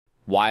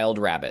Wild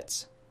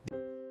rabbits.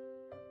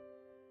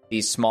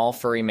 These small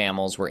furry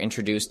mammals were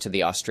introduced to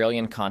the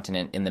Australian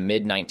continent in the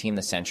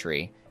mid-19th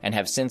century and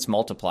have since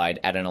multiplied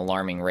at an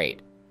alarming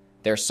rate.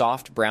 Their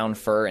soft brown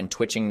fur and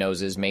twitching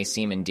noses may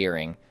seem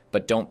endearing,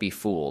 but don't be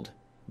fooled.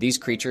 These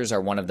creatures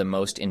are one of the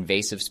most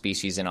invasive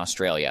species in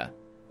Australia.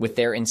 With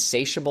their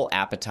insatiable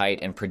appetite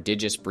and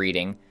prodigious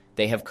breeding,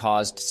 they have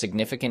caused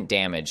significant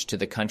damage to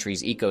the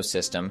country's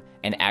ecosystem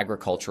and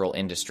agricultural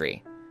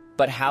industry.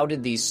 But how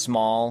did these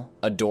small,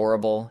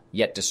 adorable,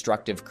 yet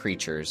destructive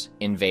creatures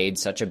invade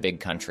such a big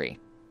country?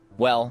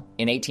 Well,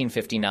 in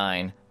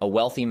 1859, a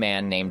wealthy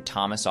man named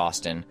Thomas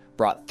Austin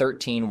brought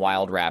 13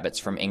 wild rabbits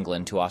from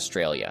England to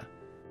Australia.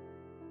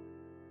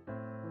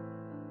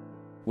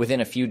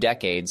 Within a few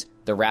decades,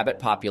 the rabbit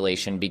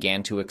population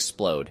began to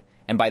explode,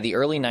 and by the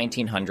early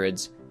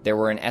 1900s, there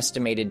were an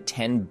estimated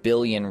 10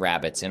 billion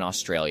rabbits in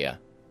Australia.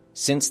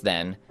 Since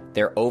then,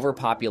 their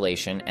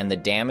overpopulation and the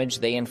damage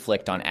they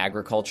inflict on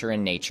agriculture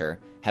and nature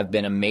have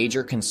been a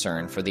major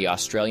concern for the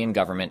Australian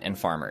government and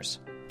farmers.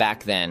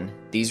 Back then,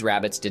 these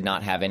rabbits did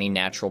not have any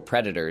natural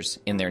predators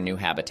in their new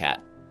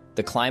habitat.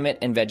 The climate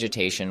and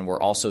vegetation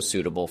were also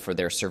suitable for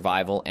their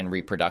survival and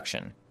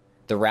reproduction.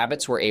 The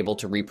rabbits were able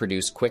to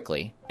reproduce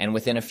quickly, and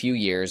within a few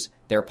years,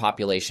 their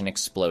population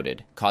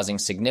exploded, causing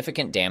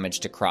significant damage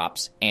to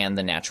crops and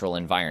the natural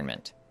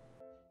environment.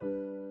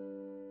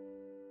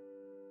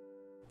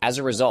 As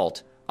a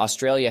result,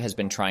 Australia has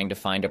been trying to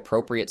find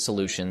appropriate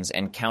solutions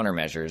and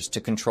countermeasures to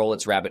control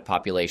its rabbit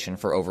population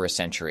for over a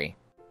century.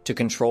 To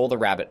control the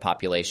rabbit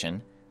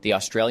population, the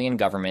Australian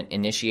government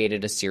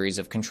initiated a series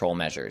of control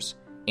measures,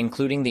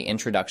 including the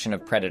introduction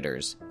of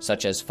predators,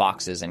 such as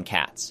foxes and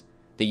cats,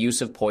 the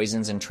use of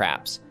poisons and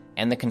traps,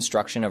 and the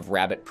construction of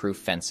rabbit-proof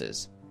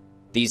fences.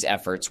 These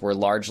efforts were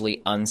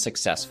largely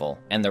unsuccessful,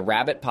 and the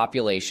rabbit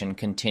population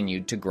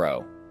continued to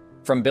grow.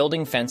 From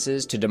building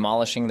fences to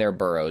demolishing their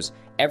burrows,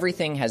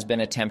 everything has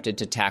been attempted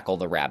to tackle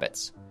the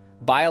rabbits.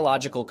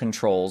 Biological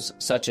controls,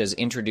 such as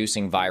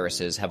introducing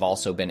viruses, have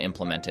also been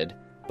implemented,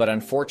 but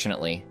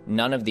unfortunately,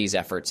 none of these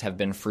efforts have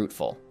been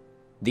fruitful.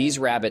 These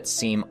rabbits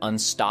seem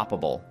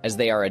unstoppable as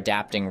they are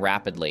adapting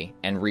rapidly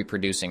and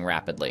reproducing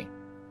rapidly.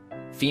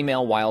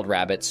 Female wild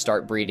rabbits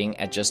start breeding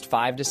at just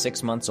 5 to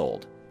 6 months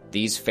old.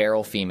 These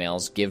feral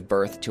females give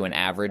birth to an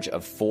average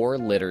of 4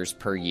 litters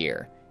per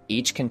year,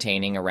 each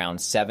containing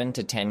around 7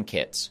 to 10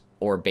 kits,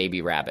 or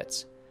baby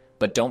rabbits.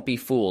 But don't be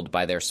fooled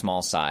by their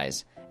small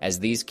size, as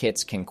these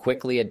kits can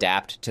quickly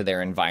adapt to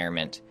their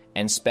environment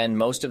and spend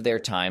most of their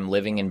time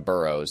living in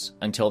burrows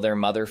until their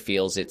mother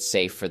feels it's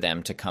safe for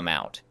them to come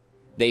out.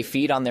 They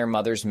feed on their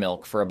mother's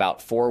milk for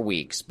about 4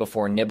 weeks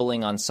before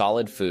nibbling on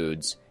solid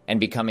foods and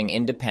becoming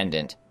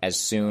independent as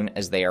soon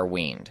as they are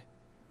weaned.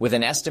 With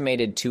an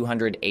estimated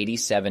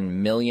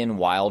 287 million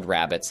wild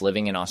rabbits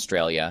living in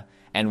Australia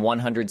and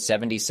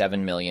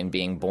 177 million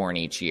being born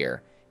each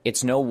year,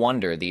 it's no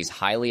wonder these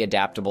highly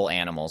adaptable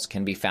animals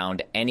can be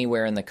found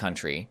anywhere in the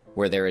country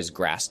where there is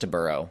grass to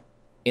burrow.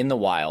 In the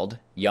wild,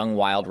 young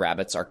wild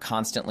rabbits are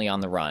constantly on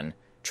the run,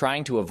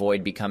 trying to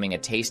avoid becoming a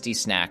tasty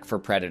snack for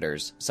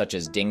predators such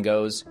as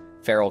dingoes,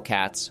 feral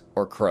cats,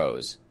 or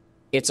crows.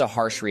 It's a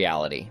harsh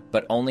reality,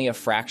 but only a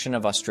fraction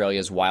of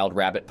Australia's wild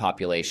rabbit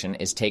population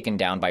is taken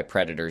down by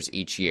predators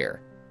each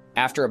year.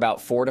 After about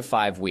 4 to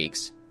 5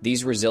 weeks,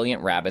 these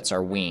resilient rabbits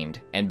are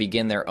weaned and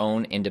begin their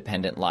own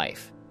independent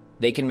life.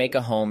 They can make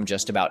a home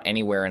just about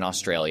anywhere in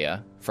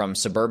Australia, from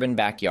suburban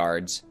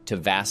backyards to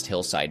vast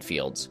hillside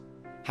fields.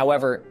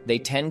 However, they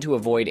tend to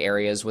avoid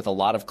areas with a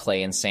lot of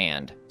clay and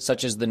sand,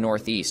 such as the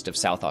northeast of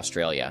South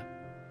Australia.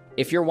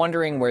 If you're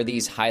wondering where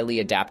these highly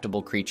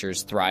adaptable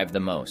creatures thrive the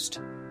most,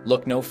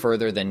 look no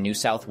further than New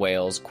South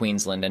Wales,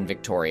 Queensland, and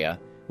Victoria,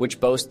 which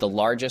boast the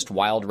largest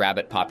wild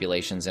rabbit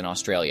populations in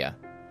Australia.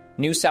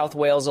 New South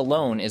Wales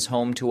alone is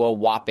home to a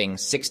whopping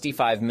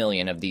 65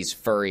 million of these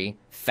furry,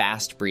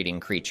 fast-breeding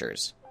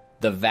creatures.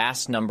 The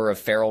vast number of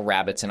feral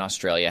rabbits in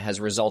Australia has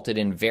resulted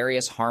in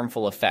various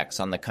harmful effects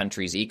on the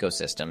country's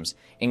ecosystems,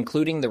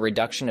 including the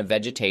reduction of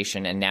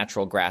vegetation and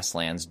natural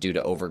grasslands due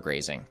to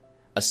overgrazing.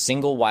 A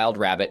single wild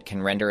rabbit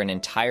can render an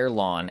entire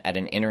lawn at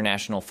an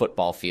international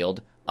football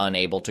field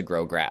unable to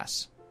grow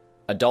grass.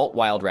 Adult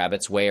wild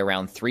rabbits weigh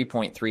around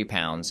 3.3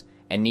 pounds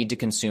and need to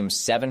consume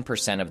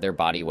 7% of their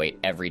body weight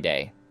every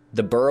day.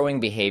 The burrowing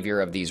behavior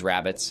of these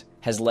rabbits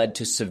has led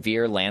to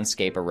severe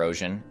landscape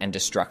erosion and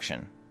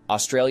destruction.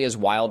 Australia's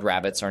wild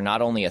rabbits are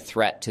not only a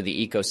threat to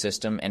the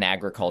ecosystem and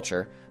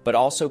agriculture, but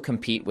also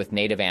compete with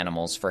native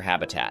animals for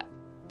habitat.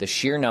 The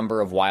sheer number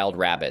of wild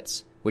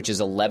rabbits, which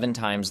is 11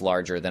 times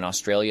larger than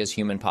Australia's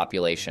human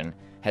population,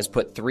 has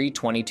put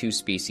 322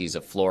 species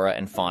of flora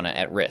and fauna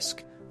at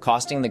risk,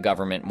 costing the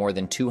government more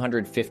than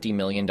 $250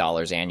 million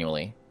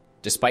annually.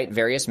 Despite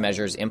various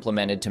measures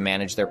implemented to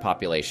manage their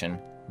population,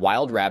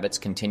 wild rabbits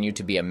continue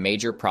to be a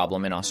major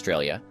problem in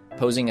Australia,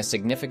 posing a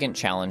significant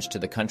challenge to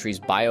the country's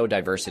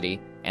biodiversity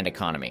and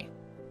economy.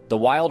 The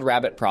wild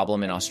rabbit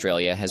problem in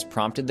Australia has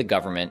prompted the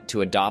government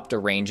to adopt a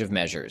range of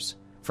measures,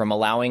 from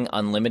allowing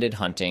unlimited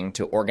hunting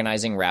to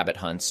organizing rabbit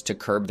hunts to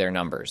curb their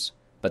numbers.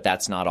 But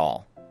that's not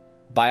all.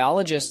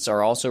 Biologists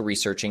are also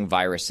researching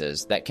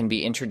viruses that can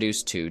be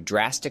introduced to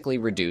drastically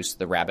reduce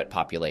the rabbit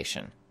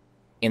population.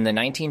 In the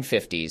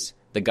 1950s,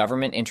 the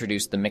government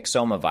introduced the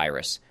myxoma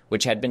virus,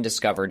 which had been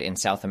discovered in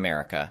South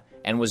America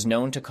and was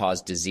known to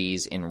cause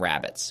disease in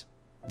rabbits.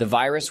 The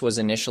virus was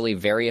initially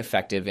very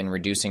effective in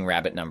reducing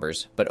rabbit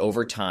numbers, but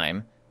over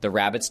time, the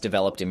rabbits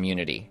developed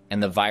immunity,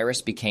 and the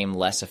virus became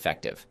less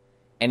effective.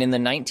 And in the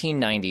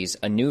 1990s,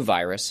 a new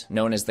virus,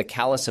 known as the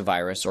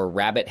calicivirus or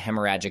rabbit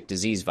hemorrhagic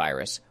disease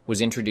virus, was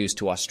introduced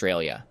to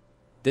Australia.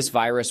 This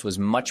virus was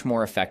much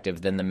more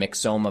effective than the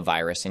myxoma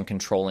virus in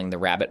controlling the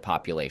rabbit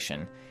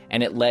population,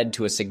 and it led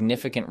to a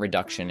significant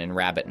reduction in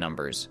rabbit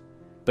numbers.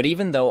 But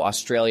even though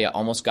Australia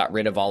almost got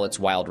rid of all its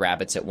wild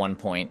rabbits at one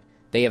point,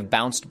 they have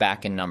bounced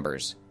back in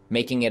numbers,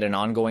 making it an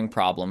ongoing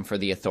problem for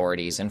the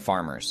authorities and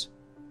farmers.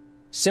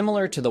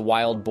 Similar to the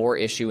wild boar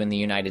issue in the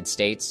United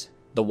States,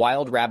 the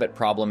wild rabbit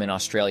problem in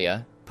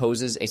Australia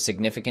poses a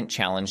significant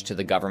challenge to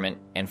the government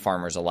and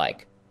farmers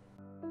alike.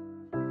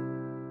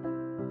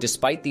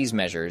 Despite these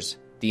measures,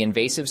 the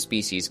invasive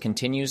species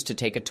continues to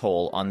take a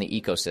toll on the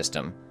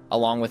ecosystem,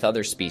 along with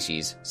other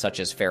species such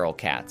as feral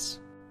cats.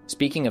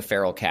 Speaking of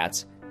feral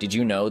cats, did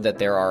you know that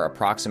there are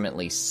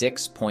approximately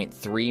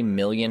 6.3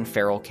 million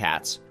feral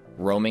cats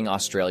roaming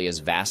Australia's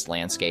vast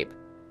landscape?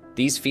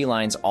 These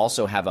felines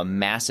also have a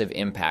massive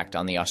impact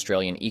on the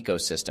Australian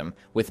ecosystem,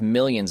 with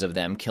millions of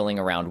them killing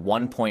around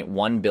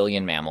 1.1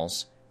 billion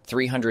mammals,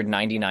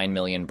 399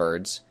 million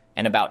birds,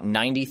 and about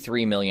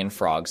 93 million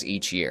frogs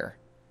each year.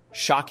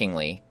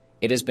 Shockingly,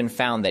 it has been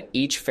found that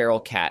each feral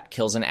cat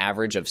kills an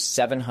average of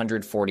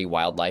 740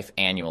 wildlife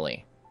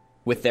annually.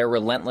 With their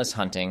relentless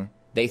hunting,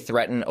 they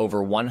threaten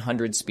over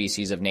 100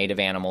 species of native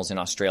animals in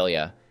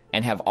Australia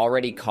and have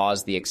already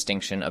caused the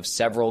extinction of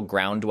several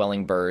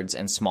ground-dwelling birds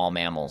and small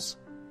mammals.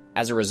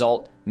 As a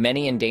result,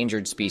 many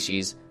endangered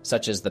species,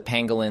 such as the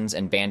pangolins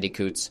and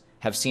bandicoots,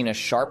 have seen a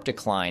sharp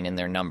decline in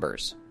their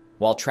numbers.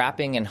 While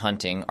trapping and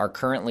hunting are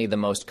currently the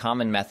most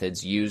common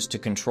methods used to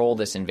control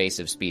this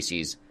invasive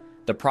species,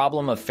 the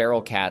problem of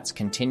feral cats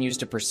continues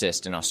to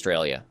persist in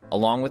Australia,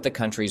 along with the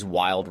country's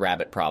wild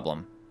rabbit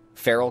problem.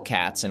 Feral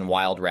cats and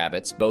wild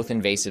rabbits, both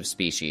invasive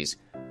species,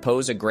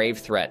 pose a grave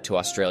threat to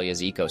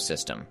Australia's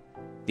ecosystem.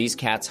 These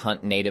cats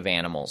hunt native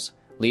animals,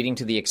 leading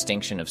to the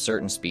extinction of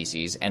certain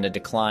species and a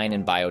decline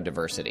in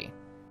biodiversity.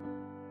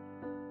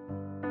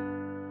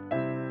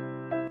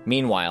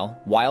 Meanwhile,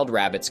 wild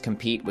rabbits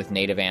compete with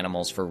native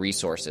animals for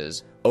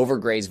resources,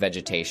 overgraze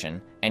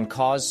vegetation, and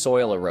cause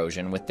soil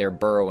erosion with their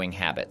burrowing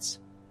habits.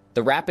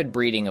 The rapid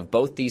breeding of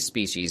both these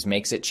species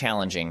makes it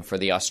challenging for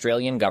the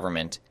Australian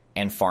government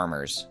and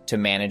farmers to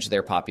manage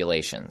their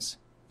populations.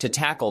 To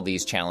tackle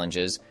these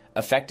challenges,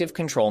 effective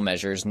control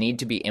measures need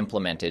to be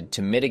implemented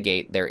to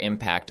mitigate their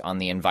impact on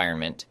the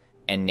environment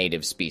and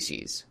native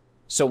species.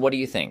 So what do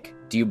you think?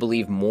 Do you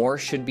believe more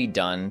should be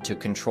done to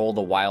control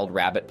the wild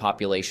rabbit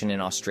population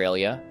in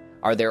Australia?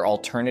 Are there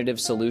alternative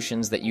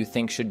solutions that you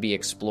think should be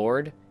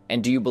explored?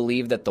 And do you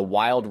believe that the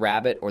wild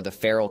rabbit or the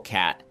feral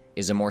cat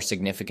is a more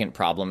significant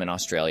problem in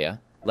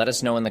Australia? Let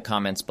us know in the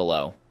comments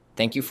below.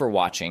 Thank you for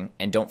watching,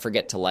 and don't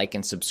forget to like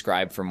and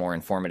subscribe for more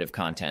informative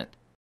content.